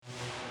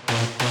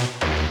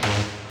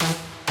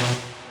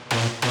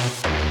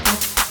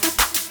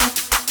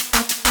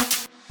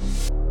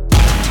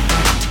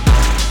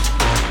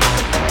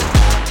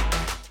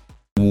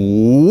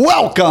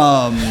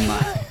Welcome,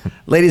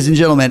 ladies and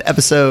gentlemen,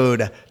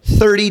 episode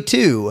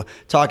 32,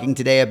 talking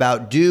today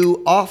about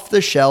do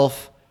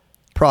off-the-shelf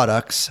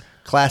products,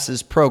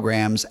 classes,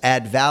 programs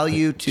add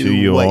value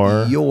to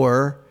what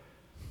your...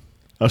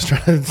 I was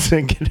trying to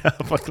sync it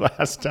up like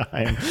last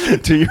time.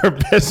 To your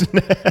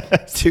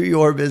business. To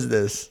your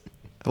business.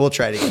 We'll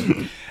try it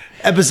again.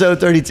 Episode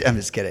 32. I'm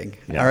just kidding.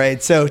 Yeah. All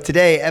right. So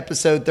today,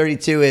 episode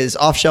 32 is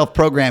off-shelf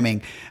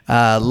programming.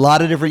 A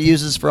lot of different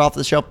uses for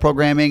off-the-shelf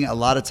programming. A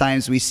lot of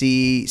times we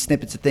see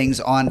snippets of things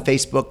on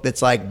Facebook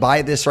that's like,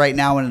 buy this right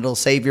now and it'll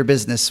save your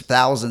business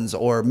thousands,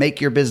 or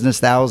make your business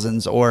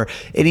thousands, or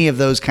any of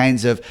those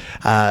kinds of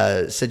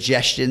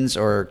suggestions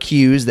or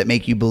cues that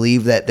make you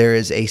believe that there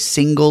is a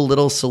single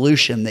little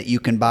solution that you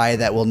can buy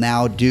that will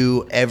now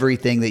do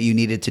everything that you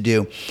needed to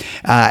do.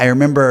 I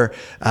remember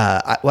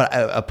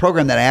a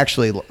program that I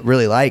actually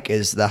really like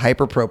is the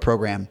Hyper Pro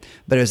program,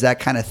 but it was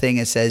that kind of thing.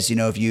 It says, you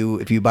know, if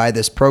you buy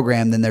this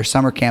program, then their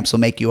summer camps will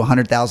make you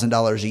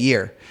 $100,000 a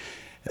year.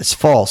 That's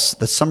false.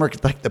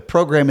 The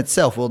program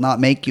itself will not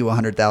make you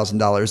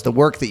 $100,000. The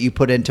work that you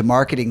put into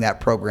marketing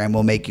that program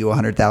will make you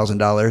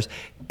 $100,000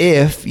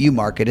 if you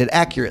market it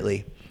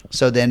accurately.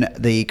 So then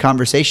the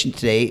conversation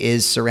today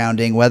is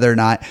surrounding whether or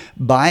not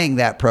buying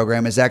that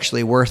program is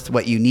actually worth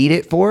what you need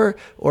it for,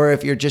 or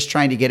if you're just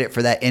trying to get it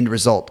for that end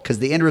result, because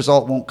the end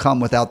result won't come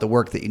without the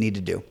work that you need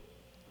to do.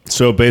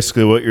 So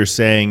basically what you're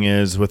saying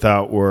is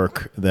without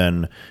work,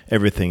 then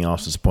everything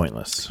else is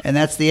pointless. And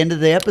that's the end of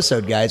the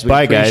episode, guys. We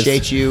Bye,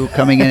 appreciate you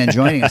coming in and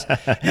joining us.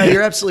 No,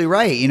 you're absolutely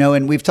right. You know,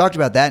 and we've talked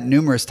about that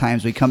numerous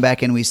times. We come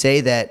back and we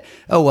say that,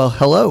 oh, well,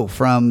 hello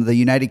from the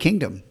United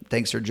Kingdom.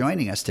 Thanks for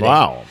joining us today.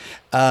 Wow.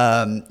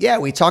 Yeah,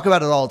 we talk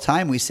about it all the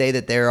time. We say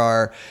that there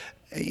are,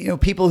 you know,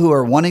 people who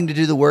are wanting to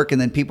do the work,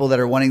 and then people that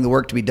are wanting the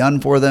work to be done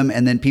for them,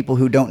 and then people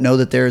who don't know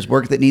that there is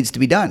work that needs to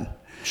be done.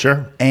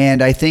 Sure.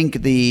 And I think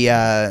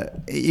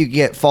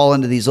you fall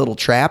into these little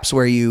traps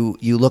where you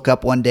look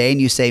up one day and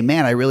you say,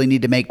 man, I really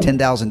need to make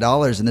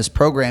 $10,000. And this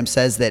program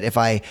says that if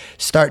I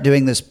start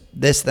doing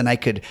this, then I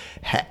could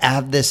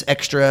have this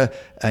extra,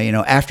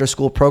 after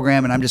school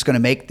program, and I'm just going to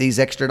make these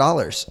extra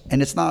dollars.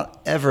 And it's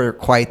not ever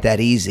quite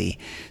that easy.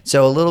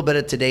 So a little bit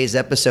of today's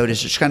episode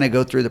is just kind of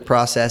go through the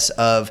process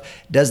of,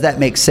 does that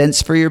make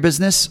sense for your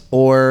business,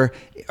 or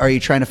are you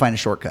trying to find a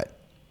shortcut?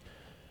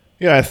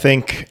 Yeah, I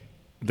think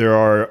there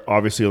are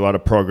obviously a lot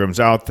of programs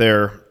out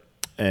there,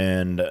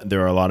 and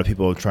there are a lot of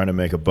people trying to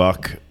make a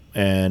buck,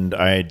 and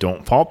I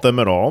don't fault them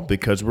at all,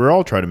 because we're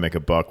all trying to make a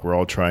buck. We're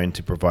all trying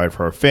to provide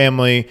for our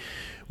family.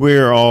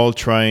 We're all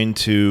trying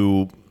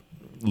to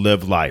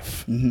live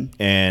life.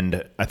 Mm-hmm.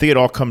 And I think it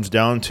all comes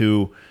down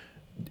to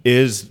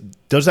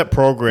does that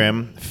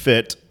program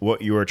fit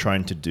what you are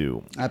trying to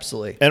do?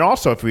 Absolutely. And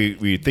also, if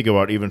we think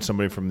about even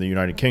somebody from the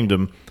United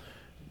Kingdom,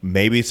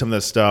 maybe some of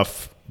the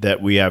stuff that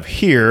we have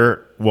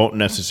here won't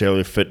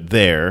necessarily fit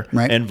there,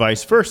 right, and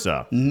vice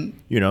versa. Mm-hmm.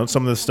 You know,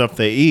 some of the stuff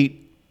they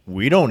eat,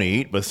 we don't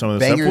eat, but some of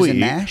the bangers stuff we and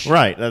eat. Mash?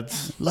 Right.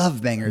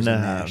 Love bangers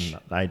and mash. No,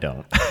 I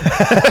don't.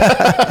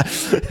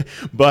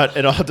 But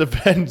it all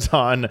depends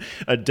on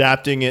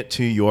adapting it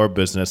to your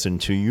business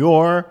and to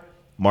your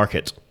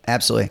market.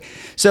 Absolutely.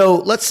 So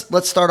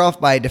let's start off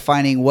by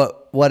defining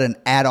what an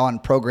add-on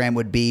program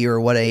would be,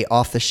 or what a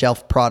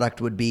off-the-shelf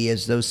product would be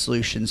as those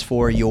solutions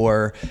for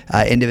your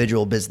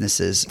individual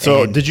businesses.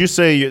 So did you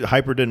say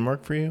Hyper didn't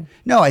work for you?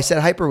 No, I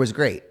said Hyper was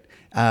great.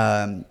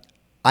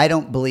 I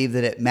don't believe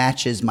that it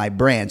matches my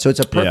brand. So it's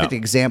a perfect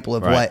example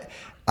of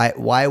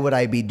why would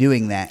I be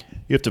doing that?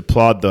 You have to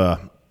applaud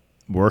the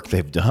work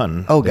they've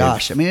done. Oh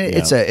gosh. I mean,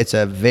 it's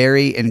a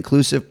very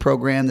inclusive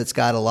program that's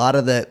got a lot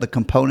of the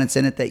components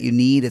in it that you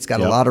need. It's got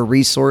a lot of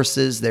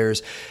resources.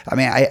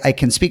 I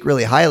can speak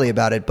really highly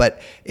about it,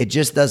 but it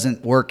just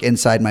doesn't work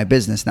inside my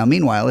business. Now,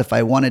 meanwhile, if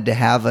I wanted to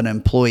have an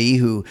employee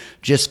who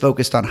just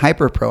focused on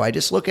Hyper Pro, I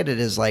just look at it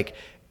as like,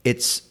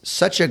 it's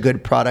such a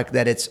good product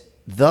that it's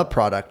the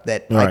product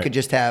that I could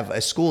just have a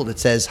school that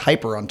says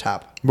Hyper on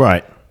top.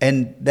 Right.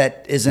 And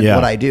that isn't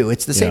what I do.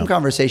 It's the same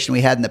conversation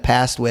we had in the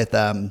past with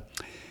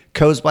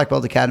Co's Black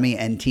Belt Academy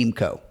and Team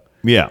Co.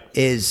 Yeah.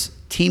 Is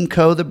Team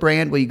Co the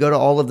brand? Well, you go to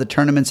all of the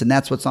tournaments and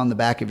that's what's on the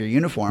back of your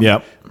uniform.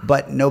 Yep.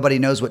 But nobody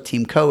knows what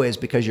Team Co is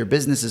because your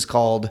business is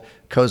called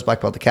Co's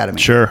Black Belt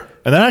Academy. Sure.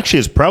 And that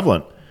actually is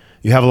prevalent.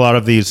 You have a lot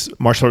of these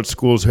martial arts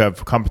schools who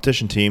have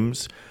competition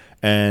teams,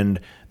 and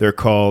they're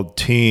called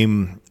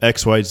Team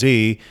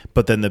XYZ,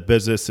 but then the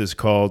business is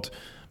called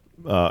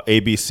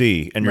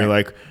ABC. And you're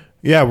like,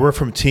 yeah, we're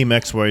from Team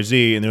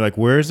XYZ. And they're like,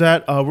 where is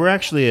that? We're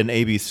actually an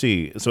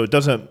ABC. So it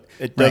doesn't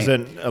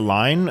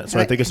align. So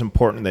I think it's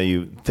important that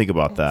you think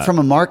about that. From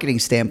a marketing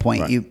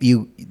standpoint,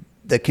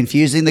 the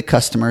confusing the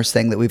customers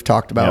thing that we've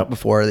talked about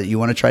before that you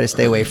want to try to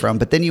stay away from.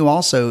 But then you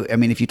also, I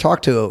mean, if you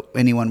talk to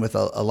anyone with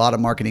a lot of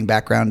marketing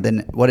background,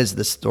 then what is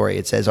the story?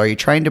 It says, are you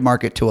trying to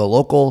market to a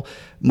local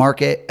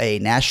market, a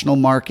national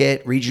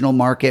market, regional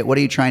market? What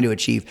are you trying to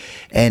achieve?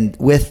 And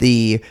with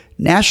the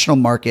national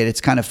market,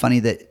 it's kind of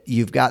funny that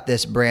you've got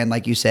this brand,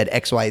 like you said,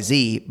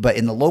 XYZ, but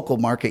in the local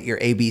market, you're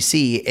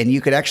ABC, and you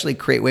could actually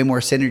create way more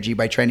synergy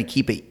by trying to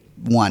keep it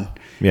one.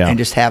 and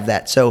just have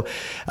that. So,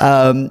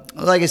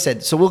 like I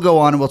said, so we'll go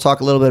on and we'll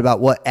talk a little bit about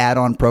what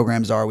add-on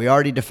programs are. We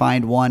already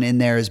defined one in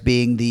there as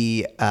being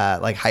the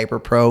like Hyper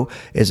Pro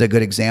is a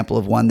good example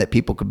of one that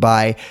people could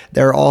buy.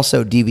 There are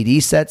also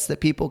DVD sets that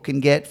people can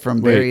get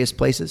from various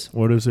places.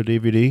 What is a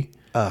DVD?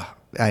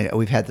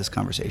 We've had this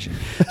conversation.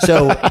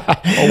 So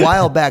a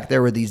while back,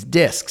 there were these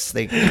discs.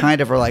 They kind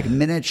of are like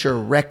miniature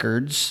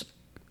records.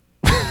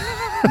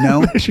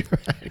 No,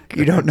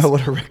 you don't know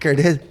what a record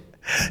is.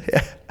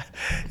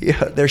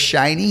 Yeah, they're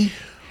shiny.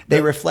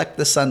 They reflect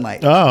the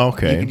sunlight. Oh,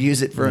 okay. You could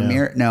use it for a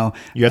mirror. No,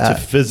 you have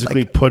to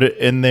physically put it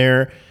in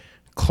there,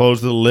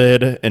 close the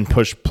lid, and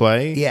push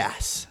play.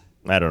 Yes.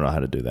 I don't know how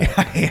to do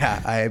that.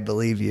 Yeah, I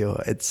believe you.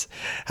 I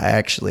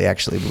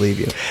actually believe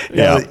you.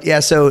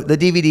 Yeah. So the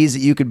DVDs that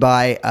you could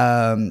buy,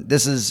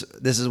 this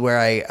is where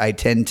I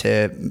tend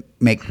to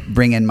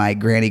bring in my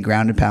granny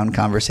ground and pound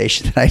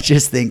conversation that I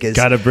just think is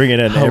got to bring it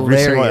in hilarious. Every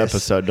single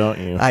episode, don't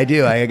you? I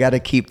do. I got to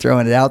keep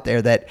throwing it out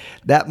there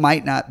that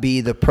might not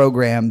be the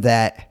program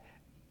that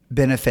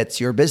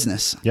benefits your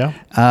business.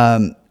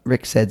 Yeah.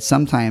 Rick said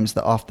sometimes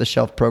the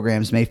off-the-shelf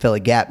programs may fill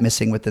a gap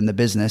missing within the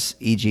business,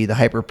 e.g. the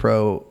Hyper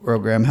Pro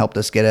program helped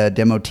us get a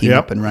demo team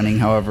up and running.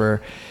 However,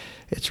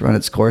 it's run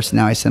its course.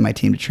 Now I send my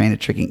team to train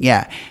at tricking.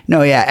 Yeah,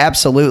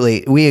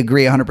 absolutely. We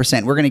agree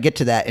 100%. We're going to get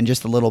to that in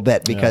just a little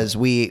bit because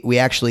we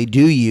actually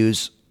do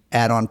use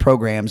add-on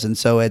programs. And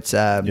so it's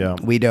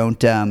we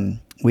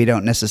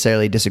don't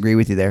necessarily disagree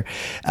with you there.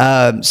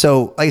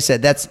 So like I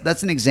said,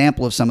 that's an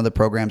example of some of the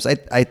programs.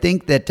 I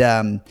think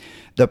that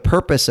the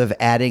purpose of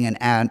adding an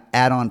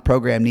add-on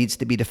program needs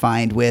to be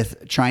defined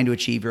with trying to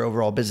achieve your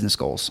overall business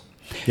goals.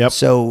 Yep.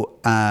 So,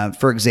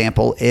 for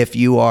example, if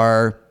you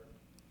are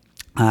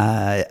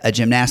a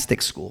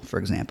gymnastics school, for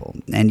example,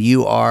 and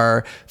you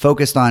are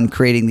focused on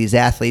creating these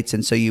athletes,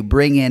 and so you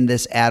bring in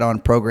this add-on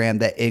program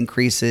that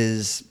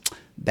increases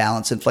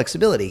balance and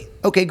flexibility.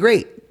 Okay,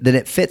 great. Then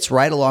it fits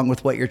right along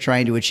with what you're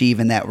trying to achieve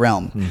in that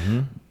realm. Mm-hmm.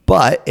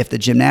 But if the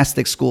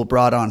gymnastics school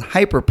brought on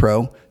Hyper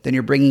Pro, then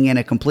you're bringing in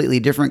a completely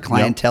different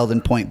clientele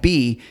than point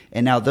B.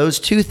 And now those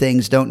two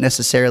things don't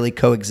necessarily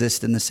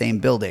coexist in the same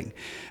building.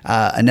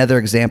 Another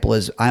example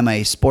is I'm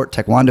a sport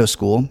taekwondo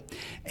school.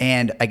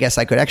 And I guess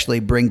I could actually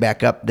bring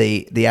back up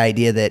the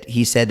idea that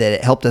he said that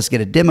it helped us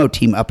get a demo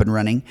team up and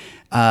running.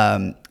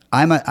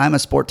 I'm a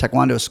sport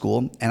taekwondo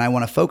school, and I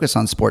want to focus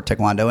on sport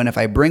taekwondo. And if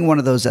I bring one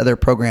of those other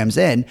programs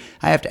in,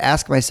 I have to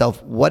ask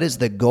myself, what is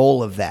the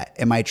goal of that?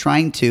 Am I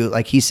trying to,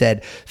 like he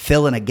said,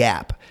 fill in a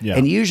gap? Yeah.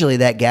 And usually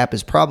that gap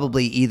is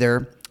probably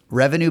either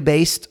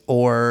revenue-based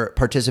or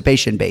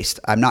participation-based.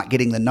 I'm not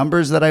getting the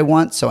numbers that I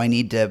want, so I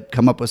need to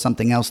come up with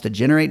something else to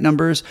generate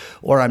numbers,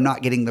 or I'm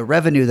not getting the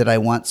revenue that I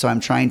want, so I'm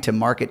trying to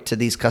market to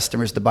these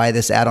customers to buy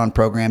this add-on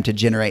program to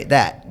generate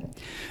that.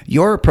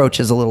 Your approach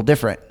is a little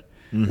different.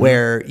 Mm-hmm.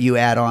 Where you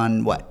add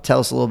on what?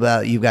 Tell us a little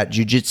about, you've got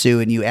jiu-jitsu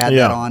and you add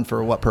that on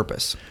for what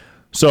purpose?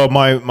 So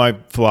my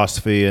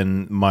philosophy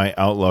and my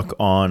outlook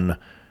on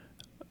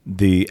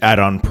the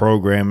add-on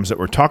programs that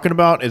we're talking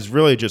about is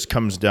really just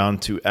comes down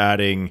to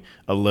adding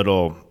a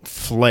little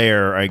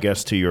flair, I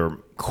guess, to your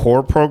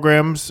core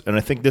programs. And I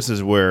think this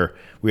is where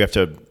we have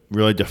to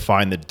really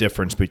define the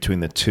difference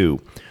between the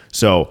two.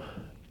 So,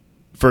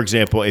 for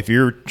example, if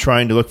you're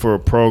trying to look for a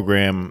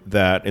program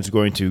that is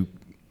going to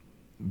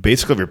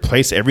basically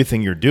replace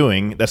everything you're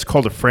doing, that's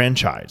called a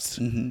franchise.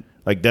 Mm-hmm.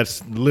 Like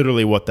that's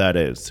literally what that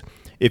is.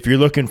 If you're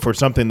looking for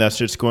something that's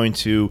just going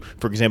to,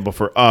 for example,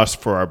 for us,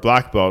 for our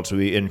black belts,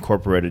 we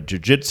incorporated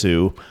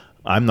jiu-jitsu.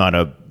 I'm not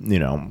a,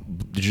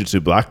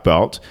 jiu-jitsu black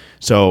belt.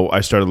 So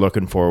I started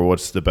looking for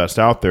what's the best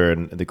out there.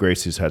 And the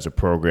Gracie's has a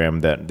program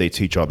that they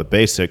teach all the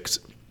basics.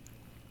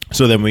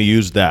 So then we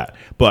use that.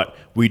 But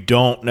we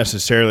don't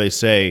necessarily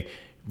say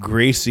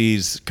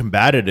Gracie's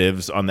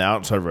combatives on the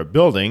outside of our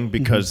building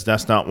because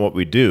that's not what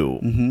we do.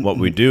 Mm-hmm, what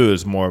we do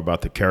is more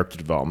about the character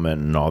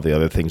development and all the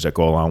other things that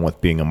go along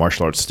with being a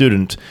martial arts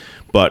student.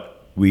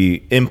 But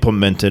we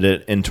implemented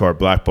it into our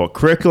black belt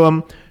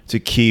curriculum to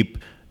keep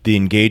the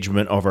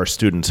engagement of our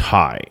students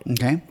high.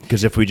 Okay.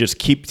 Because if we just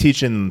keep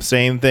teaching them the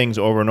same things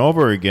over and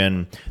over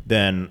again,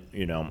 then,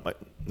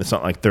 it's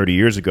not like 30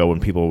 years ago when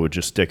people would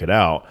just stick it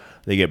out.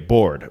 They get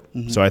bored.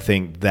 Mm-hmm. So I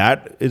think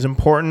that is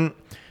important.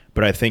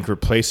 But I think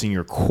replacing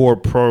your core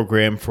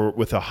program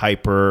with a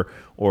Hyper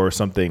or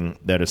something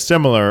that is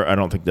similar, I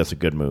don't think that's a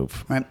good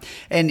move. Right.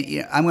 And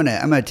I'm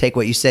gonna take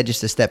what you said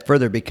just a step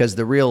further, because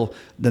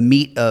the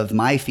meat of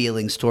my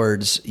feelings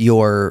towards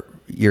your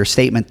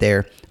statement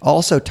there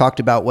also talked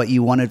about what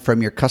you wanted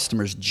from your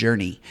customer's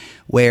journey,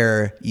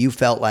 where you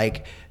felt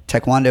like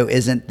Taekwondo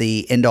isn't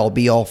the end-all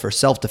be-all for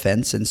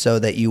self-defense, and so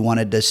that you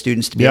wanted the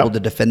students to be able to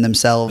defend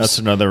themselves. That's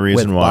another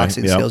reason with why.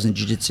 Boxing skills and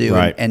jiu-jitsu.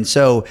 Right. And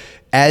so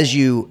as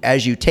you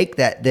take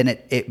that, then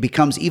it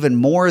becomes even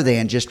more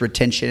than just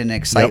retention and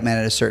excitement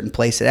at a certain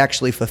place. It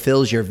actually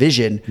fulfills your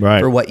vision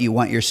for what you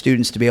want your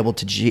students to be able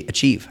to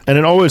achieve. And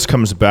it always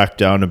comes back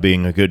down to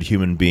being a good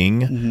human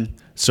being. Mm-hmm.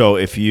 So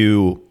if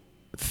you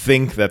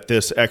think that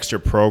this extra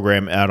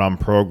program, add-on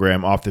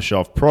program,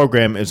 off-the-shelf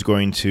program is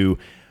going to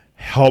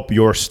help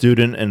your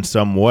student in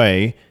some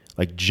way,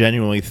 like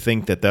genuinely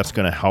think that that's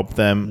going to help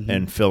them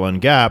and fill in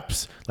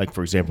gaps, like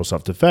for example,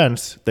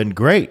 self-defense, then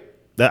great.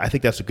 I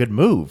think that's a good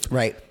move.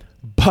 Right.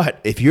 But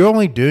if you're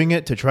only doing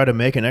it to try to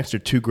make an extra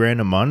 $2,000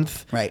 a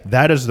month, right,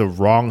 that is the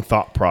wrong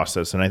thought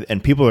process,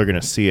 and people are going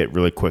to see it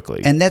really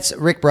quickly. And that's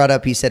Rick brought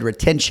up. He said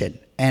retention,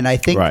 and I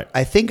think right.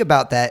 I think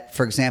about that.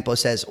 For example, it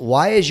says,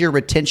 "Why is your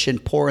retention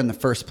poor in the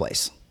first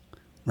place?"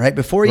 Right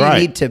before you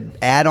need to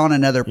add on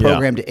another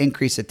program to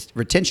increase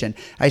retention,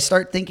 I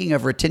start thinking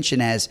of retention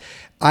as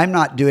I'm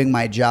not doing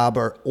my job,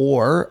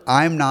 or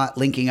I'm not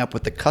linking up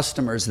with the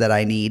customers that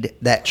I need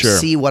that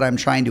see what I'm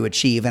trying to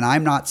achieve, and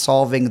I'm not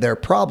solving their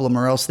problem,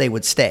 or else they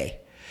would stay.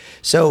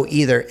 So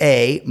either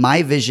A,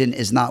 my vision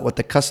is not what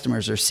the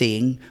customers are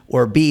seeing,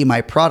 or B, my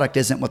product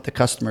isn't what the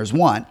customers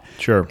want.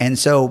 Sure. And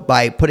so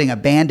by putting a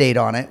Band-Aid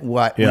on it,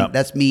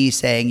 that's me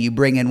saying you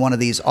bring in one of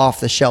these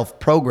off-the-shelf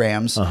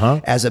programs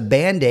as a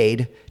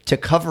Band-Aid to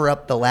cover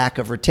up the lack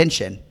of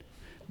retention.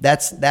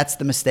 That's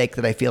the mistake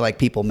that I feel like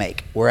people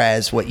make.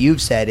 Whereas what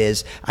you've said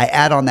is I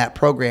add on that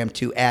program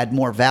to add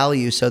more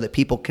value so that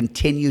people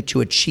continue to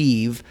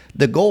achieve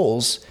the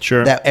goals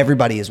that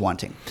everybody is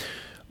wanting.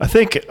 I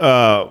think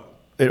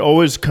it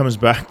always comes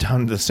back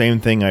down to the same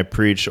thing I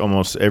preach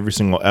almost every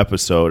single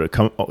episode.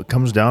 It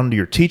comes down to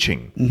your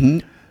teaching. Mm-hmm.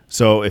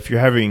 So if you're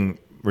having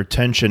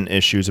retention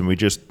issues, and we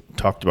just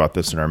talked about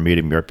this in our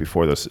meeting right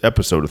before this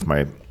episode with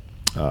my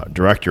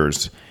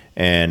directors,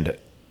 and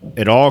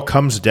it all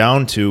comes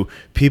down to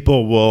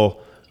people will,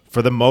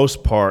 for the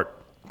most part,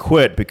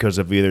 quit because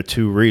of either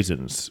two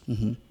reasons.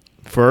 Mm-hmm.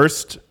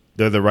 First,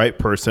 they're the right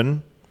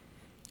person,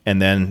 and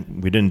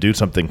then we didn't do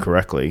something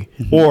correctly,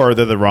 or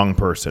they're the wrong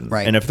person.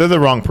 Right. And if they're the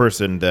wrong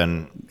person,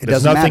 then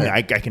there's nothing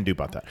I can do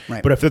about that.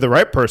 Right. But if they're the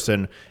right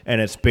person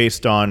and it's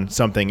based on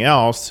something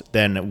else,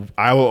 then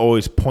I will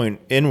always point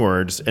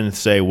inwards and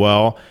say,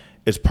 well,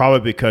 it's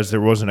probably because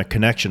there wasn't a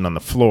connection on the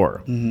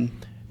floor. Mm-hmm.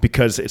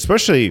 Because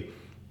especially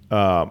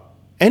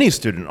any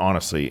student,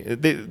 honestly,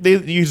 they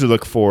usually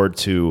look forward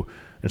to,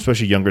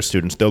 especially younger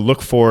students, they'll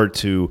look forward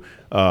to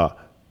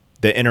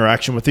the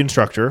interaction with the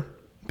instructor,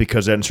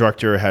 because the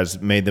instructor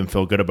has made them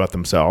feel good about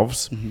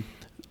themselves.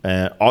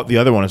 Mm-hmm. The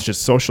other one is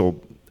just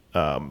social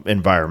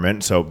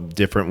environment, so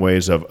different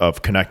ways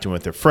of connecting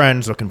with their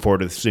friends, looking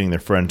forward to seeing their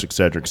friends, et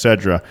cetera, et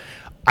cetera.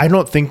 I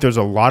don't think there's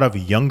a lot of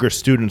younger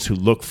students who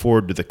look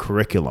forward to the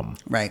curriculum.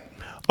 Right.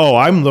 Oh,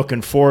 I'm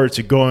looking forward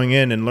to going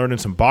in and learning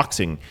some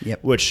boxing,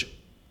 which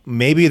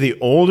maybe the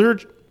older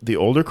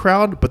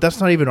crowd, but that's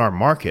not even our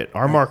market.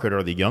 Our market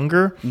are the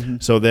younger. Mm-hmm.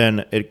 So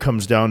then it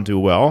comes down to,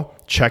 well,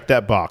 check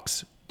that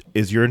box.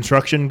 Is your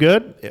instruction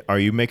good? Are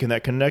you making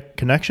that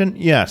connection?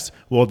 Yes.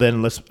 Well,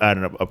 then let's add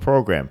a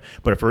program.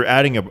 But if we're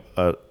adding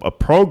a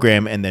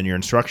program and then your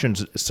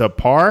instruction's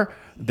subpar,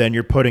 then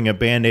you're putting a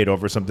Band-Aid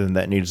over something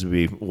that needs to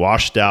be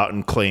washed out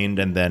and cleaned,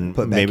 and then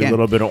maybe a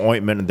little bit of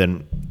ointment, and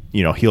then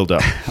healed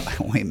up.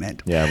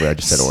 Ointment. Yeah, but I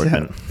just said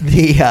ointment.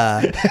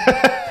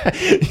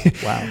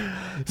 Wow.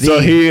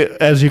 So he,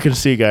 as you can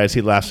see, guys,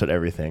 he laughs at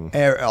everything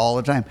all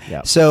the time.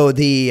 Yeah. So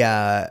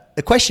the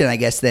question, I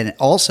guess, then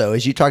also,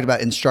 as you talked about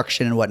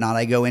instruction and whatnot,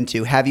 I go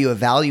into, have you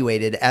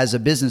evaluated as a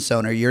business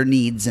owner your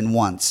needs and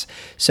wants?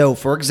 So,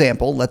 for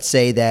example, let's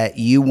say that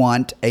you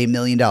want $1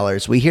 million.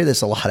 We hear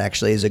this a lot,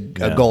 actually, as a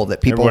goal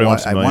that people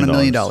want. I want $1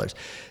 million.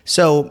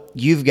 So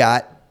you've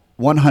got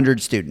 100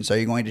 students. Are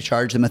you going to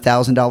charge them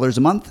 $1,000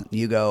 a month?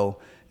 You go,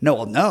 no.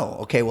 Well, no.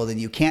 Okay, well, then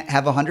you can't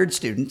have 100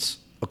 students.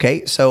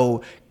 Okay,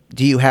 so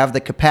do you have the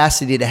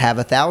capacity to have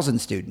 1,000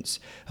 students?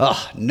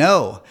 Oh,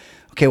 no.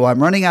 Okay, well,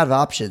 I'm running out of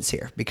options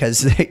here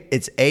because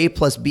it's A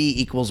plus B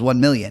equals 1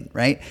 million,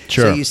 right?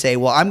 Sure. So you say,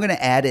 well, I'm going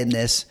to add in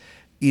this,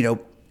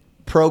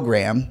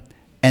 program,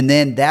 and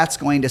then that's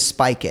going to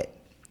spike it.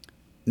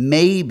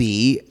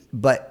 Maybe,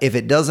 but if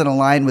it doesn't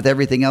align with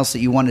everything else that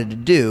you wanted to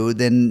do,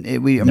 then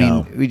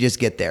we just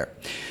get there.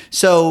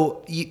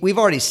 So we've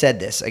already said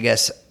this, I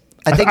guess.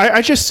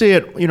 I just see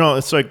it,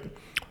 it's like,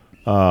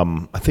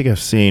 I think I've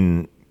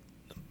seen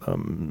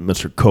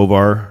Mr.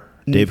 Kovar,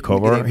 Dave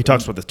Kovar. He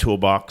talks about the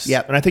toolbox.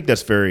 Yeah. And I think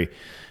that's it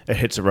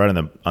hits it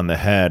right on the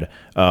head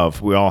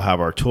of, we all have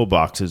our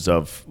toolboxes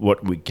of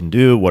what we can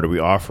do, what are we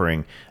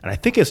offering. And I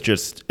think it's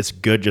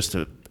good just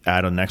to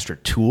add an extra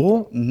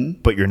tool,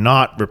 but you're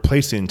not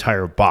replacing the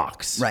entire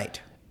box.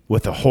 Right.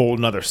 With a whole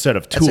nother set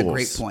of tools. That's a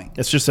great point.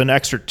 It's just an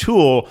extra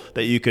tool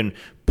that you can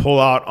pull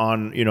out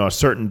on, a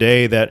certain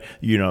day that,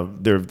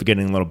 they're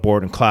getting a little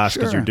bored in class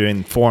because you're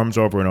doing forms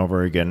over and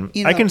over again.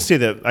 I can see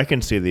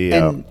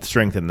the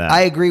strength in that.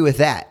 I agree with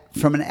that.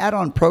 From an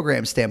add-on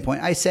program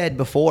standpoint, I said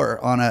before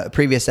on a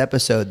previous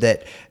episode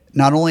that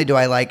not only do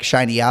I like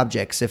shiny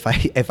objects, if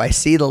I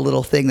see the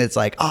little thing that's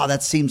like, oh,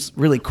 that seems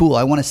really cool,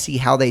 I want to see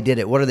how they did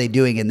it. What are they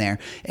doing in there?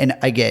 And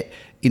I get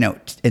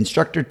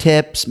instructor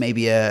tips,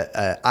 maybe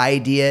a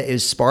idea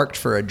is sparked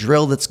for a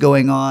drill that's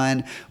going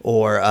on,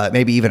 or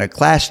maybe even a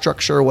class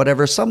structure or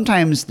whatever.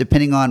 Sometimes,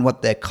 depending on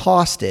what the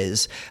cost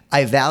is,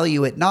 I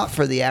value it not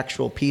for the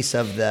actual piece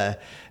of the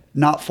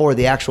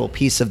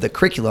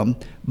curriculum,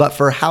 but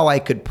for how I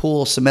could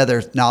pull some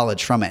other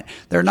knowledge from it.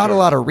 There are not a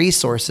lot of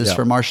resources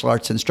for martial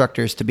arts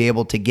instructors to be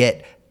able to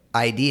get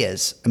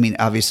ideas. I mean,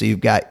 obviously you've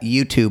got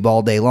YouTube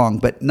all day long,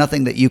 but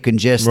nothing that you can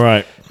just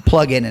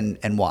plug in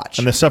and watch.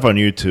 And the stuff on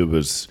YouTube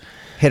is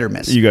hit or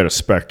miss. You got a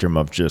spectrum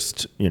of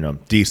just,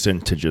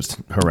 decent to just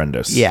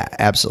horrendous. Yeah,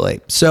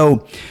 absolutely.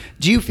 So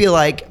do you feel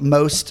like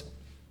most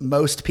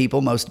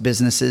people, most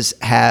businesses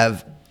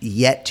have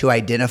yet to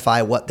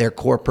identify what their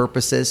core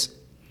purpose is?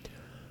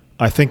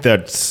 I think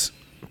that's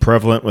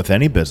prevalent with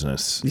any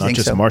business, not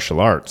just martial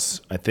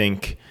arts. I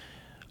think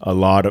a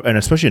lot of, and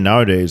especially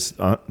nowadays,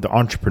 the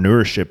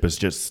entrepreneurship is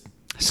just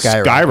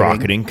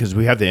skyrocketing because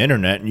we have the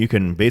internet and you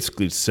can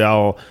basically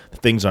sell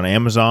things on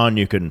Amazon.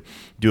 You can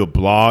do a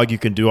blog. You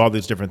can do all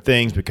these different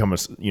things, become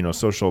a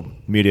social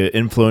media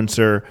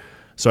influencer.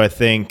 So I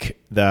think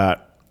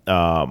that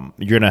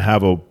you're going to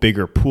have a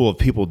bigger pool of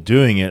people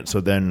doing it.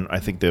 So then I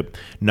think the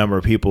number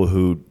of people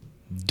who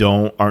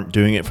aren't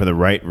doing it for the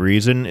right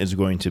reason is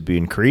going to be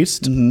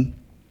increased. Mm-hmm.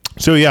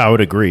 So yeah, I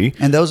would agree.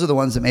 And those are the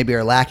ones that maybe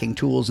are lacking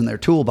tools in their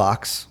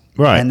toolbox.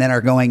 Right. And then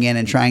are going in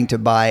and trying to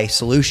buy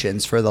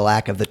solutions for the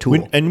lack of the tool.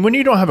 When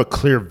you don't have a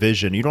clear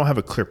vision, you don't have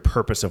a clear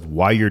purpose of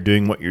why you're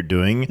doing what you're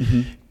doing,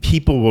 mm-hmm.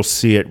 people will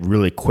see it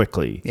really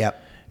quickly.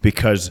 Yep.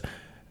 Because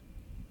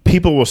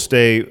people will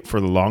stay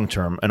for the long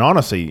term. And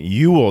honestly,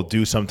 you will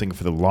do something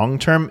for the long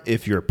term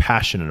if you're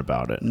passionate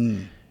about it.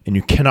 Mm. And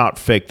you cannot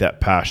fake that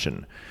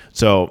passion.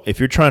 So if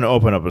you're trying to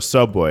open up a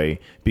Subway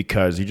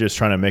because you're just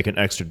trying to make an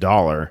extra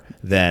 $1,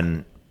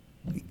 then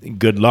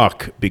good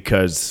luck,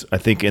 because I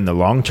think in the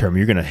long term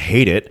you're going to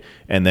hate it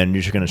and then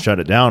you're just going to shut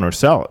it down or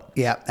sell it.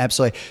 Yeah,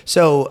 absolutely.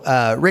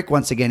 So Rick,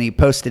 once again, he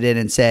posted in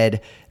and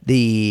said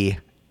the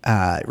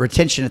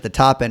retention at the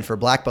top end for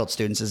black belt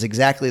students is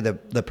exactly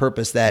the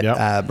purpose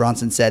that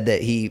Bronson said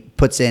that he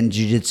puts in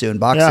jiu-jitsu and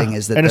boxing.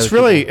 Is that, and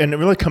it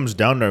really comes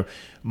down to,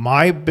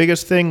 my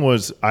biggest thing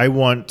was I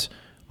want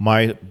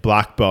my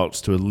black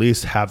belts to at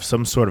least have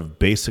some sort of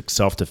basic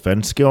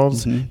self-defense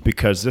skills, mm-hmm.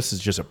 because this is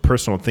just a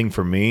personal thing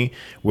for me,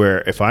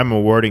 where if I'm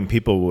awarding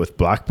people with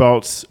black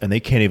belts and they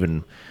don't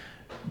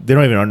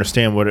even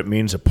understand what it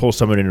means to pull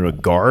somebody into a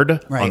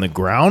guard on the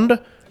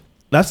ground,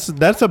 that's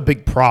a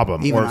big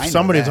problem. Even or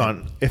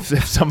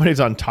if somebody's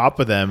on top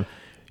of them,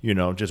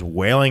 just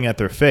wailing at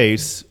their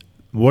face,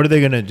 what are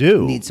they going to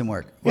do? Need some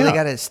work. Well, they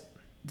got to.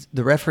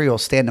 The referee will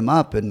stand them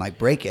up and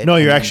break it. No,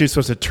 you're actually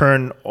supposed to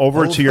turn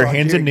over to your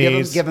hands and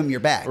knees. Give them your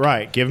back.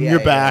 Right. Give them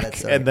your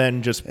back and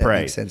then just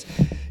pray. That makes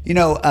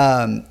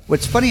sense.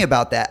 What's funny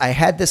about that, I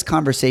had this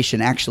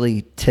conversation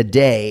actually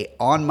today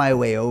on my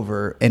way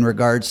over in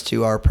regards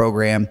to our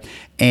program.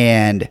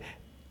 And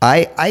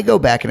I go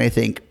back and I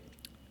think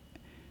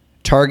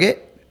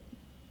Target,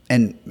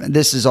 and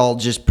this is all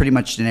just pretty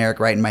much generic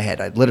right in my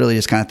head. I literally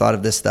just kind of thought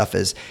of this stuff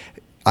as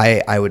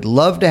I would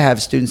love to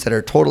have students that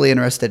are totally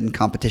interested in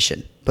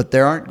competition, but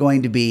there aren't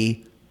going to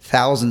be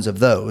thousands of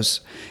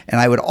those.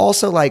 And I would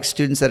also like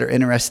students that are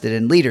interested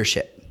in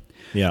leadership.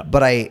 Yeah.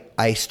 But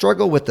I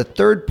struggle with the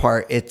third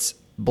part. It's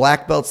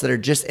black belts that are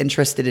just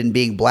interested in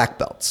being black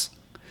belts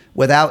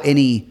without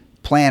any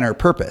plan or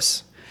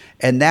purpose.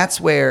 And that's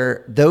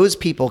where those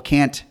people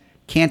can't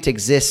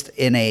exist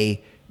in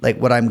a, like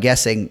what I'm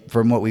guessing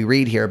from what we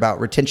read here about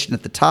retention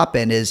at the top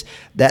end is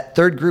that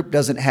third group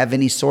doesn't have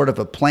any sort of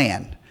a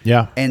plan.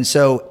 Yeah. And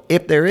so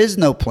if there is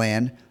no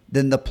plan,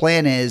 then the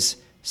plan is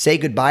say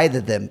goodbye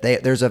to them.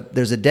 There's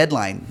a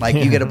deadline. Like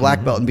you get a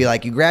black belt and be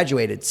like, you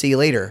graduated, see you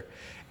later.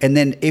 And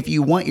then if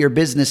you want your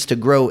business to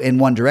grow in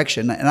one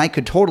direction, and I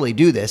could totally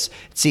do this,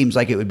 it seems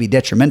like it would be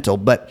detrimental,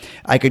 but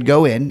I could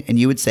go in and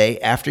you would say,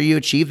 after you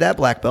achieve that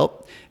black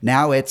belt,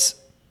 now it's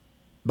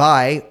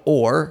buy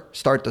or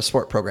start the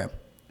sport program.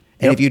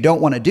 And if you don't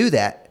want to do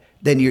that,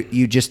 then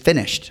you just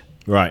finished.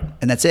 Right.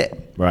 And that's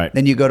it. Right.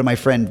 Then you go to my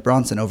friend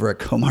Bronson over at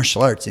Co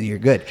Martial Arts and you're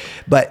good.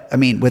 But I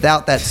mean,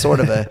 without that sort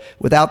of a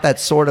plan.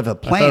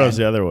 I thought it was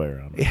the other way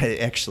around. It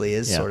actually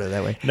is sort of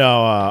that way.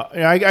 No,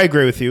 I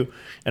agree with you.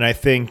 And I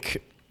think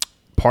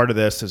part of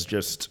this is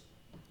just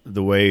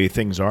the way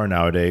things are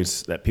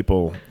nowadays, that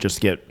people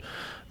just get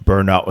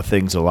burned out with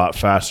things a lot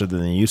faster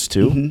than they used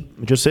to.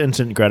 Mm-hmm. Just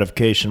instant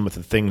gratification with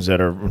the things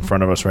that are in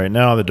front of us right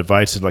now, the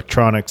devices,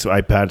 electronics,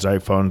 iPads,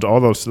 iPhones, all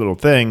those little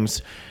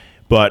things.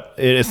 But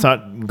it's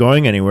not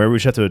going anywhere. We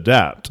just have to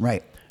adapt.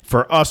 Right.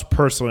 For us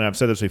personally, I've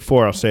said this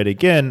before, I'll say it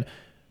again,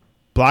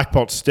 black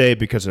belts stay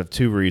because of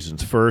two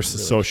reasons. First, the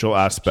social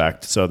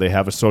aspect. So they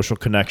have a social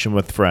connection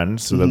with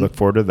friends, so they look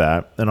forward to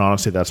that. And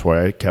honestly, that's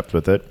why I kept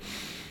with it.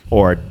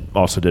 Or I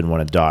also didn't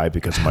want to die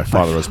because my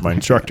father was my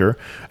instructor.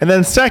 And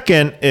then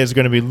second is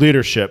going to be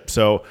leadership.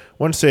 So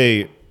once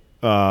they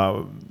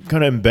kind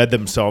of embed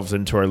themselves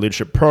into our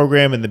leadership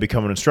program and they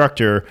become an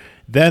instructor,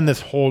 then this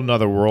whole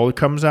nother world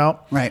comes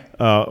out, right?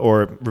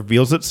 Or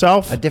reveals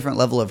itself. A different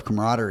level of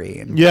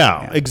camaraderie.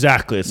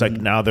 Exactly. It's like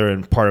now they're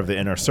in part of the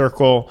inner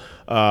circle.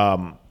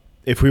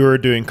 If we were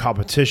doing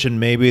competition,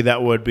 maybe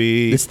that would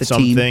be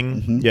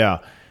something. Mm-hmm. Yeah.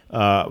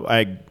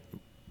 I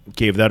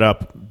gave that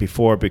up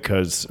before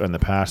in the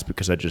past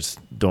because I just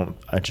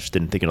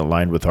didn't think it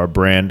aligned with our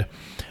brand.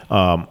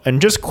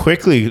 And just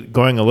quickly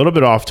going a little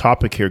bit off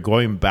topic here,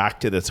 going back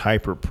to this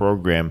hyper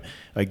program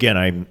again,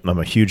 I'm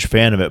a huge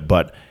fan of it,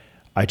 but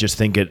I just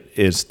think it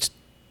is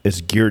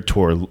geared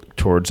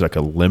towards like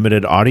a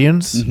limited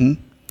audience.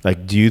 Mm-hmm.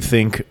 Like, do you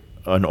think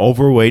an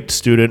overweight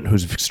student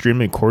who's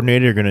extremely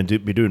coordinated are going to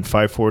be doing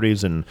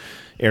 540s and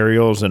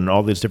aerials and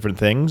all these different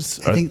things?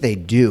 I think they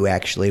do,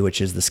 actually,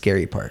 which is the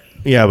scary part.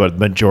 Yeah, but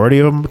majority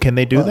of them, can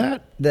they do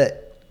that?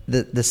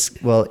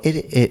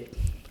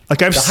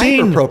 Like I've seen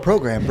the Hyper Pro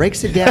program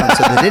breaks it down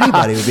so that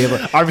anybody would be able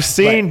to. I've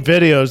seen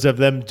videos of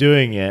them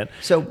doing it.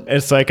 So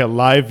it's like a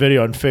live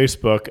video on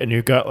Facebook, and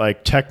you've got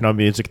like techno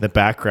music in the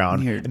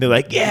background, and they're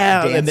like,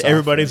 "Yeah," and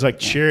everybody's like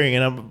cheering,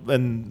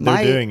 and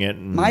they're doing it.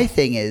 My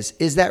thing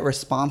is that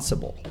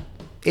responsible?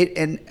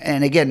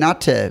 And again, not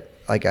to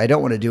like, I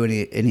don't want to do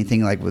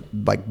anything like with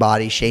like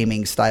body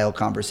shaming style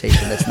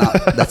conversation. That's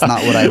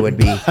not what I would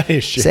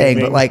be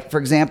saying. But like, for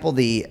example,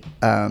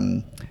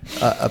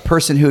 a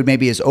person who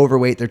maybe is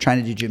overweight, they're trying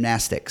to do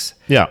gymnastics.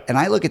 Yeah. And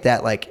I look at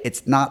that like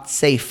it's not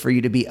safe for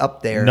you to be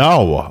up there.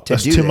 No,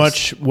 that's too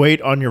much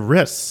weight on your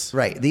wrists.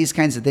 Right. These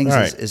kinds of things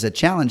is a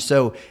challenge.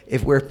 So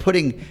if we're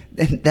putting,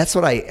 and that's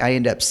what I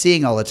end up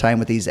seeing all the time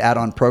with these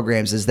add-on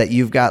programs, is that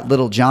you've got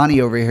little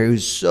Johnny over here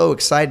who's so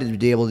excited to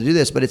be able to do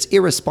this, but it's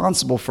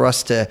irresponsible for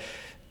us to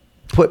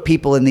put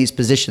people in these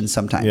positions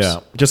sometimes. Yeah.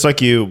 Just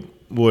like you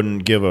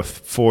wouldn't give a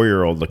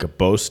 4-year-old like a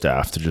bow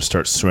staff to just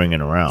start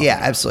swinging around. Yeah,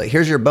 absolutely.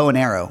 Here's your bow and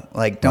arrow.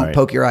 Like, don't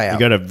poke your eye out.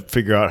 You got to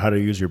figure out how to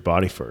use your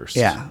body first.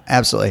 Yeah,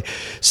 absolutely.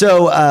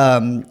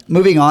 So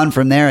moving on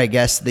from there, I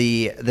guess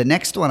the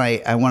next one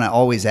I want to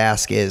always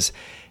ask is,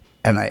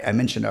 and I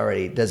mentioned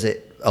already, does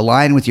it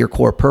align with your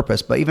core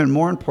purpose? But even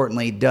more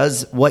importantly,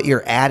 does what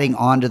you're adding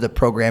onto the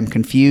program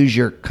confuse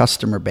your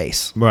customer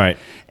base? Right.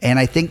 And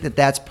I think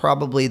that's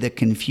probably the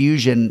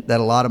confusion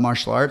that a lot of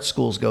martial arts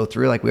schools go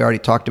through. Like we already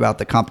talked about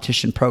the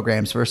competition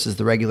programs versus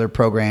the regular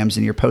programs,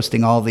 and you're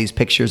posting all these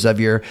pictures of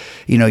your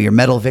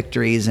medal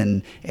victories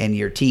and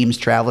your teams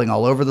traveling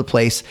all over the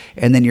place.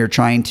 And then you're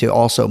trying to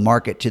also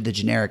market to the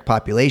generic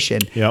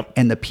population. Yep.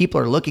 And the people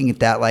are looking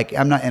at that like,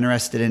 I'm not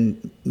interested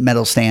in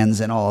medal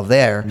stands and all of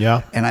there.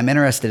 Yeah. And I'm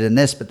interested in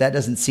this, but that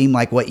doesn't seem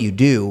like what you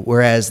do.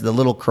 Whereas the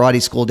little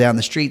karate school down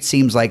the street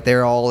seems like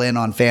they're all in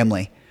on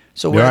family.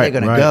 So where are they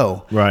going to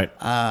go? Right.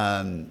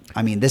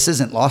 I mean, this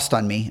isn't lost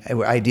on me.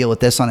 I deal with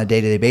this on a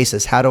day-to-day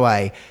basis. How do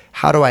I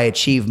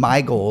achieve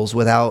my goals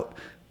without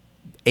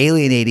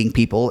alienating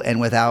people and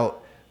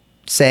without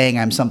saying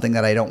I'm something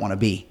that I don't want to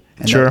be?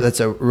 And sure. That's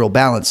a real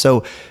balance.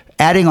 So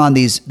adding on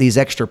these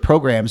extra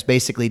programs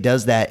basically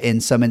does that in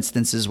some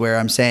instances where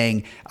I'm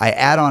saying I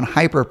add on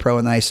Hyper Pro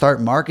and then I start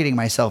marketing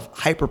myself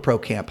Hyper Pro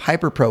Camp,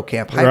 Hyper Pro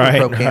Camp, Hyper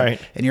Pro Camp.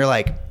 Right. And you're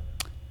like,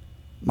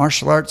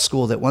 martial arts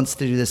school that wants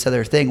to do this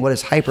other thing, what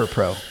is Hyper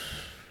Pro?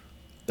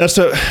 That's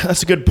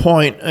a good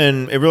point,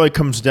 and it really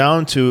comes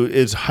down to,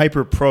 is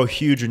Hyper Pro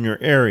huge in your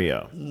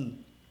area?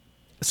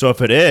 So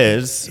if it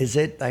is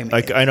it?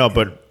 I know,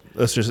 but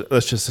let's just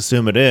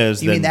assume it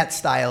is. You mean that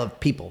style of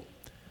people,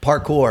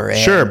 parkour? And,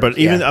 sure, but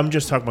even I'm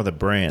just talking about the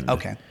brand.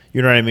 Okay,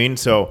 you know what I mean.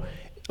 So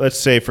let's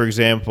say, for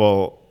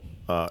example,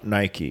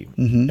 Nike.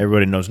 Mm-hmm.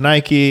 Everybody knows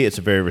Nike. It's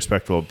a very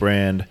respectable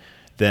brand.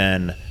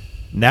 Then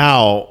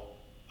now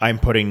I'm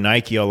putting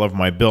Nike all over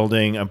my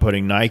building. I'm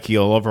putting Nike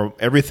all over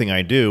everything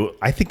I do.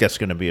 I think that's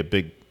going to be a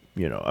big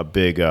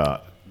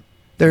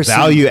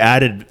value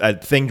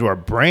added thing to our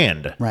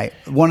brand. Right.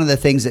 One of the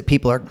things that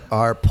people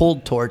are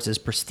pulled towards is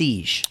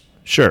prestige.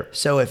 Sure.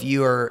 So if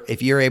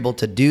you're able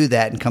to do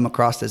that and come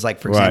across as, like,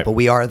 for example,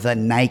 we are the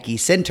Nike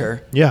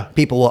Center. Yeah.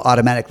 People will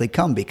automatically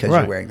come because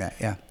you're wearing that.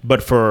 Yeah.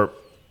 But for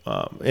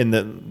in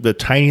the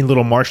tiny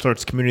little martial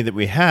arts community that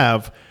we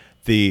have,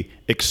 the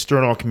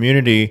external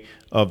community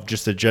of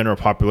just the general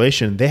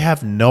population, they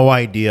have no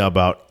idea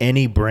about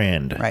any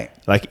brand. Right.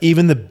 Like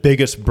even the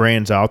biggest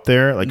brands out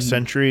there, like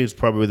Century is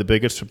probably the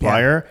biggest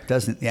supplier.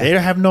 They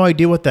have no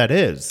idea what that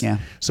is. Yeah.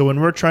 So when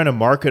we're trying to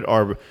market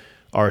our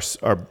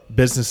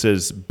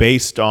businesses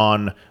based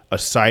on a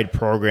side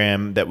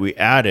program that we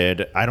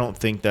added, I don't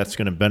think that's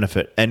going to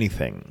benefit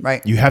anything.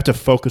 Right. You have to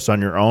focus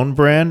on your own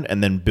brand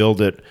and then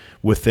build it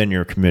within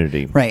your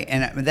community. Right.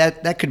 And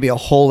that could be a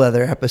whole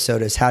other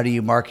episode, is how do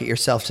you market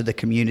yourself to the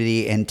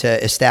community and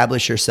to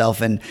establish yourself.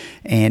 And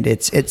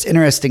it's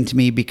interesting to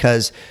me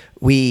because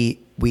we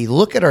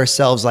look at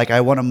ourselves like,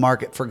 I want to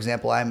market, for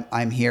example,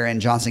 I'm here in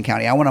Johnson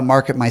County. I want to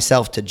market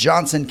myself to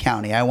Johnson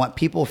County. I want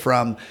people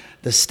from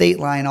the state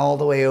line all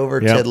the way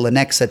over to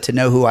Lenexa to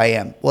know who I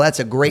am. Well,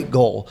 that's a great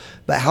goal.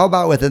 But how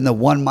about within the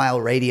 1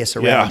 mile radius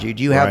around you?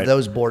 Do you have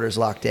those borders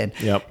locked in?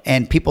 Yep.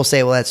 And people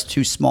say, well, that's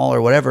too small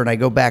or whatever. And I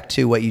go back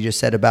to what you just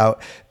said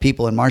about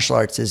people in martial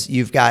arts, is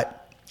you've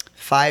got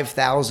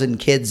 5,000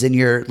 kids in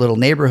your little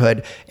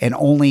neighborhood and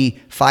only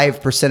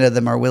 5% of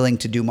them are willing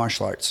to do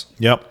martial arts.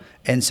 Yep.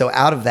 And so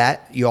out of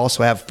that, you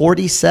also have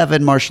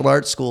 47 martial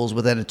arts schools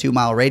within a 2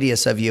 mile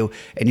radius of you,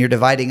 and you're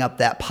dividing up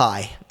that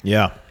pie.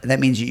 Yeah. And that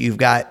means you've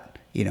got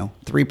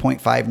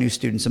 3.5 new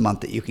students a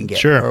month that you can get,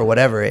 sure, or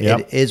whatever.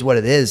 It is what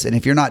it is. And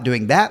if you're not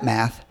doing that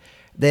math,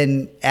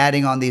 then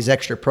adding on these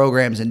extra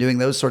programs and doing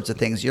those sorts of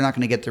things, you're not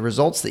going to get the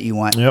results that you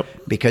want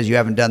because you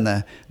haven't done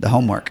the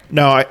homework.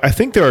 No, I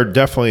think there are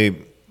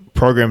definitely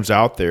programs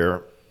out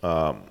there.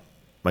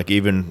 like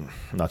even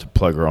not to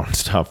plug our own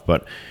stuff,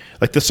 but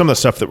like some of the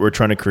stuff that we're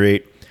trying to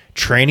create,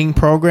 training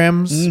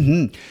programs,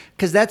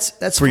 because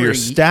that's for your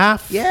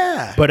staff.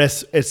 Yeah, but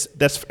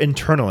that's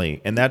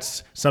internally, and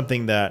that's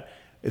something that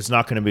is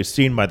not going to be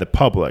seen by the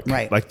public.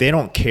 Right. Like they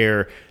don't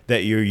care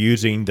that you're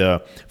using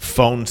the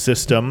phone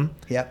system.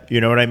 Yep.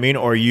 You know what I mean?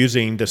 Or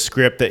using the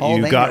script that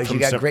you got from.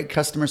 You got great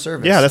customer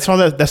service. Yeah, that's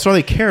all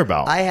they care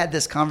about. I had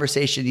this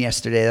conversation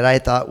yesterday that I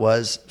thought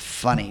was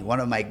funny. One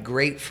of my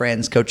great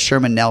friends, Coach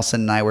Sherman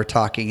Nelson, and I were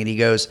talking, and he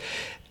goes,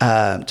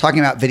 talking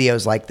about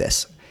videos like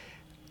this.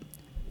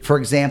 For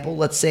example,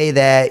 let's say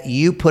that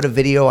you put a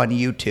video on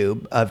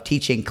YouTube of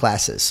teaching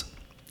classes.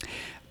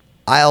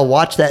 I'll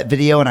watch that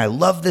video and I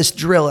love this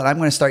drill and I'm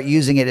going to start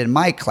using it in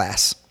my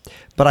class.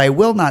 But I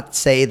will not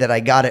say that I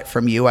got it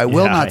from you. I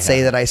will not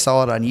say that I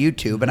saw it on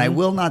YouTube. And I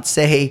will not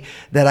say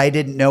that I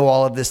didn't know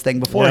all of this thing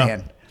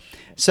beforehand. Yeah.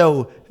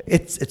 So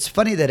it's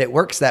funny that it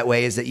works that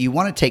way, is that you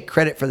want to take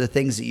credit for the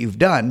things that you've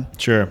done.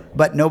 Sure.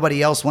 But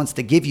nobody else wants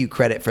to give you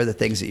credit for the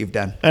things that you've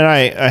done. And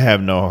I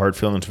have no hard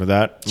feelings for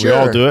that. Sure. We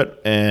all do it.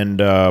 And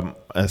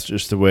that's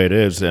just the way it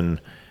is.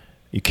 And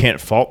you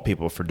can't fault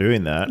people for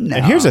doing that. No.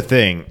 And here's the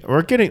thing.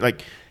 We're getting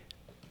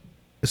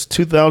it's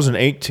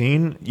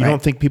 2018. You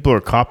don't think people are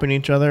copying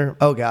each other?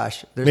 Oh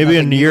gosh. Maybe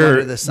in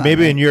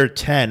year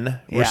 10,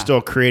 we're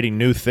still creating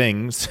new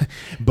things.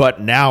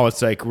 But now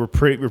it's like we're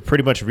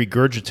pretty much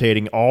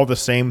regurgitating all the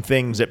same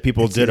things that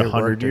people did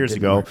 100 years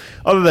ago,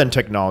 other than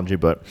technology.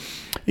 But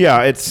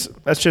yeah,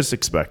 that's just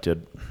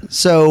expected.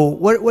 So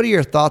what are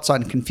your thoughts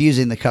on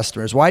confusing the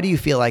customers? Why do you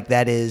feel like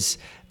that is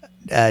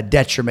a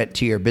detriment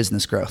to your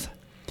business growth?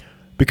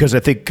 Because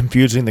I think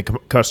confusing the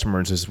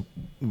customers is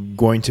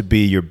going to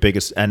be your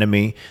biggest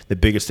enemy, the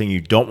biggest thing you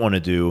don't want to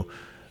do,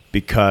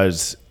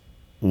 because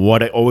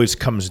what it always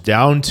comes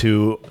down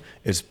to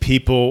is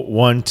people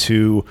want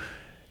to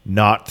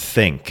not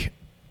think.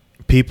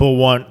 People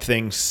want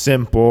things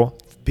simple.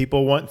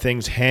 People want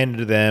things handed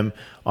to them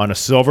on a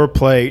silver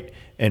plate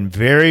and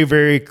very,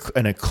 very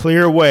in a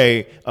clear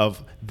way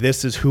of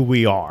this is who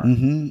we are,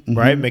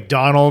 right?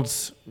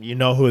 McDonald's, you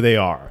know who they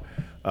are.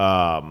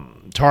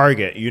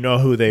 Target, you know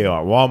who they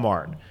are.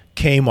 Walmart,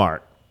 Kmart.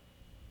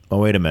 Oh,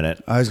 wait a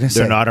minute. I was going to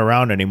say. They're not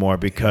around anymore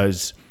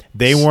because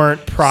they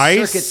weren't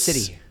priced. Circuit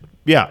City.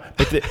 Yeah.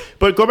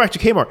 But go back to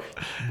Kmart.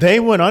 They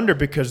went under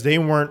because they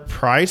weren't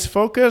price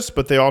focused,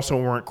 but they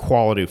also weren't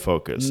quality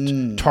focused.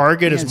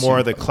 Target is more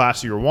of the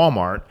classier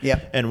Walmart.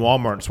 Yep. And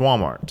Walmart's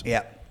Walmart.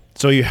 Yeah.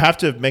 So you have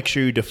to make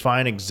sure you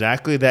define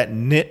exactly that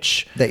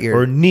niche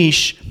or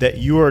niche that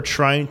you are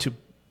trying to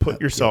put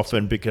yourself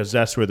in, because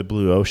that's where the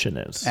blue ocean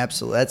is.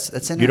 Absolutely. That's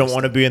interesting. You don't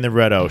want to be in the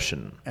red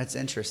ocean. That's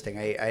interesting.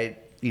 I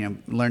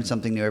learn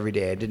something new every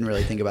day. I didn't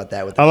really think about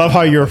that. I love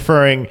how you're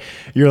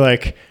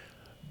like,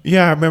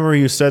 yeah, I remember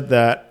you said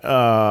that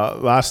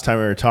last time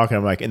we were talking.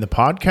 I'm like, in the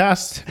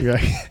podcast? You're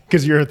like,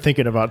 because you're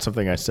thinking about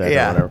something I said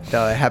or whatever.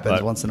 No, it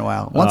happens once in a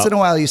while. Once in a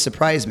while, you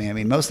surprise me. I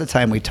mean, most of the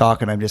time we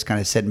talk and I'm just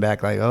kind of sitting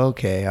back like,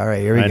 okay, all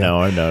right, here we go. I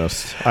know, I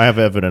noticed. I have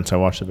evidence. I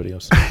watched the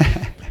videos.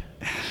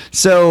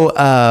 So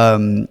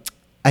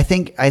I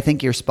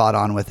think you're spot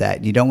on with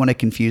that. You don't want to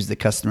confuse the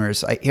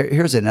customers.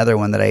 Here's another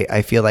one that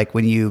I feel like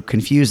when you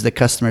confuse the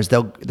customers,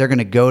 they're going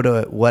to go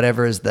to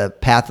whatever is the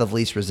path of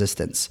least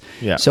resistance.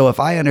 Yeah. So if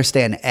I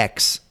understand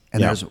X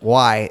and there's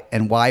Y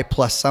and Y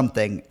plus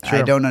something,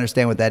 I don't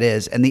understand what that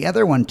is. And the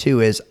other one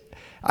too is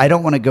I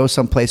don't want to go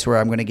someplace where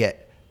I'm going to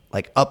get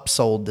like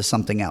upsold to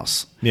something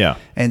else. Yeah.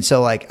 And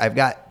so like I've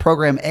got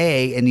program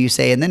A and you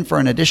say, and then for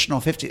an additional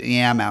 50,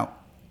 yeah, I'm out.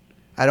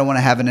 I don't want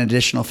to have an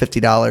additional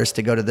 $50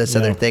 to go to this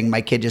other thing.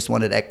 My kid just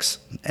wanted X,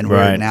 and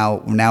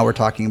now we're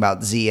talking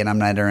about Z, and I'm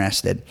not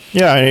interested.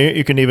 Yeah,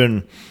 you can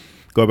even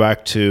go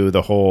back to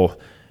the whole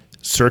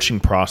searching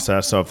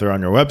process. So if they're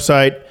on your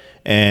website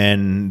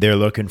and they're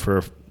looking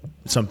for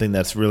something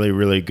that's really,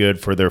 really good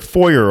for their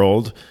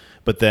 4-year-old,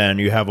 but then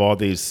you have all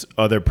these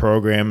other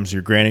programs,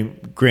 your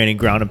granny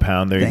ground and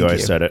pound. There you go. I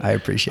said it. I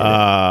appreciate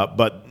it.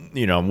 But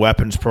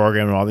weapons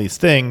program and all these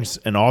things,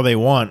 and all they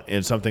want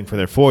is something for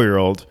their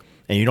 4-year-old.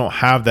 And you don't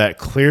have that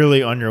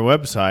clearly on your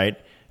website,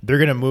 they're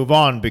going to move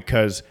on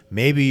because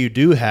maybe you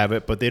do have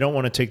it, but they don't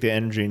want to take the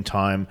energy and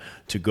time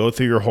to go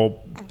through your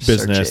whole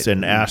business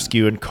and ask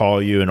you and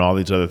call you and all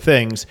these other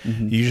things.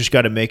 You just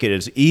got to make it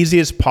as easy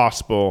as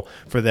possible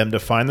for them to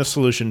find the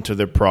solution to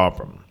their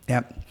problem.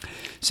 Yep.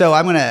 So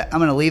I'm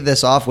gonna leave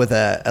this off with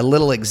a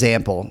little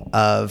example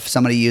of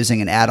somebody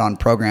using an add-on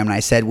program. And I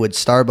said, would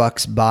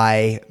Starbucks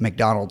buy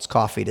McDonald's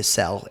coffee to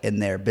sell in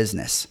their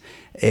business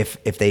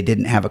if they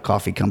didn't have a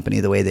coffee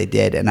company the way they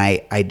did? And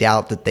I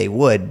doubt that they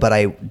would, but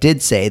I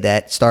did say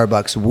that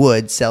Starbucks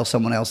would sell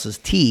someone else's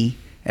tea,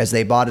 as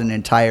they bought an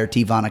entire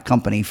Teavana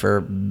company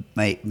for $1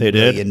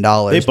 billion. They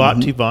bought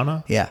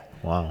Teavana? Yeah.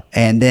 Wow.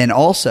 And then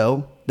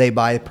also they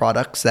buy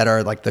products that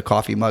are like the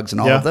coffee mugs and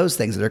all of those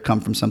things that are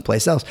come from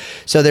someplace else.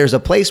 So there's a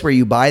place where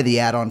you buy the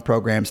add-on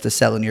programs to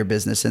sell in your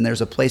business, and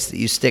there's a place that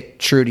you stick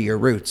true to your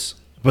roots.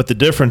 But the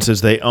difference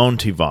is they own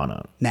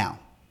Teavana. Now.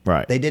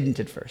 Right. They didn't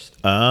at first.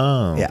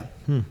 Oh. Yeah.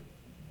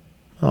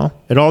 Well,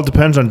 it all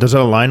depends on, does it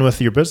align with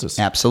your business?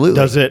 Absolutely.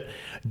 Does it,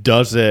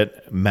 does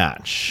it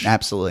match?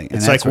 Absolutely. And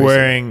It's that's like where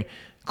wearing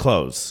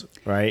clothes,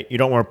 right? You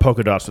don't wear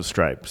polka dots with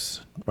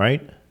stripes,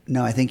 right?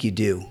 No, I think you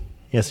do.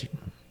 Yes.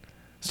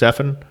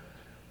 Stefan?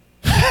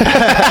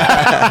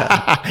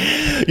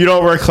 You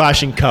don't wear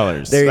clashing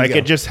colors. There you like go.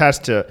 it has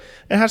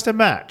to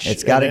match.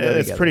 It's gotta go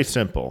It's together. pretty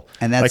simple.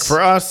 And that's like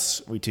for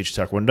us, we teach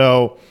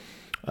Taekwondo.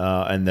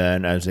 And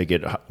then as they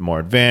get more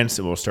advanced,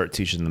 we'll start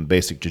teaching them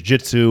basic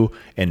jiu-jitsu.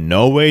 In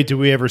no way do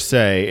we ever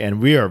say,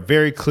 and we are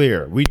very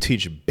clear, we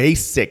teach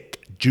basic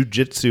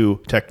jiu-jitsu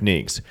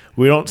techniques.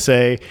 We don't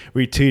say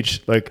we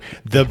teach like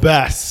the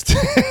best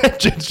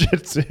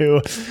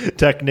jiu-jitsu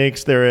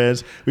techniques there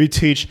is. We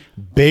teach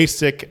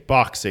basic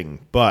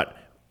boxing, but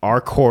our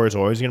core is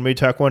always going to be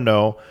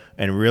Taekwondo.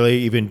 And really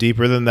even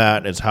deeper than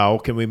that is how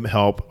can we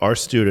help our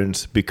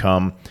students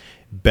become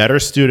better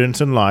students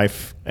in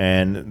life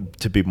and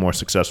to be more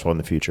successful in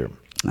the future.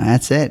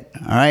 That's it.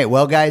 All right.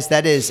 Well, guys,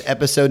 that is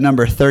episode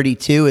number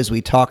 32 as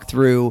we talk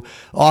through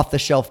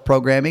off-the-shelf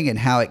programming and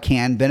how it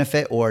can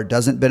benefit or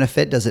doesn't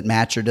benefit. Does it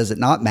match or does it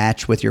not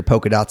match with your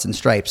polka dots and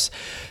stripes?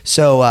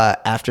 So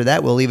after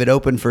that, we'll leave it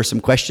open for some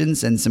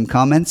questions and some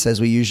comments as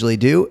we usually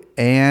do.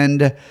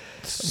 And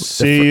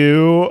see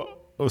you.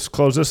 Let's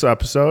close this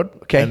episode.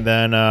 Okay. And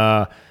then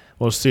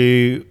we'll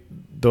see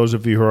those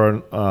of you who are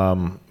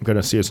going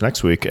to see us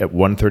next week at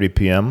 1:30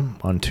 p.m.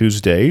 on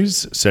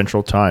Tuesdays,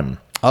 Central Time.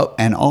 Oh,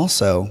 and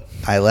also,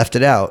 I left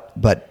it out,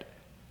 but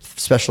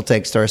special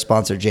thanks to our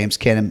sponsor, James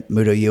Cannon,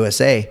 Mudo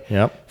USA,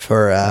 Yep.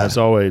 for as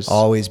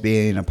always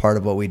being a part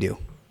of what we do.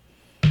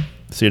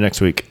 See you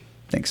next week.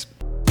 Thanks.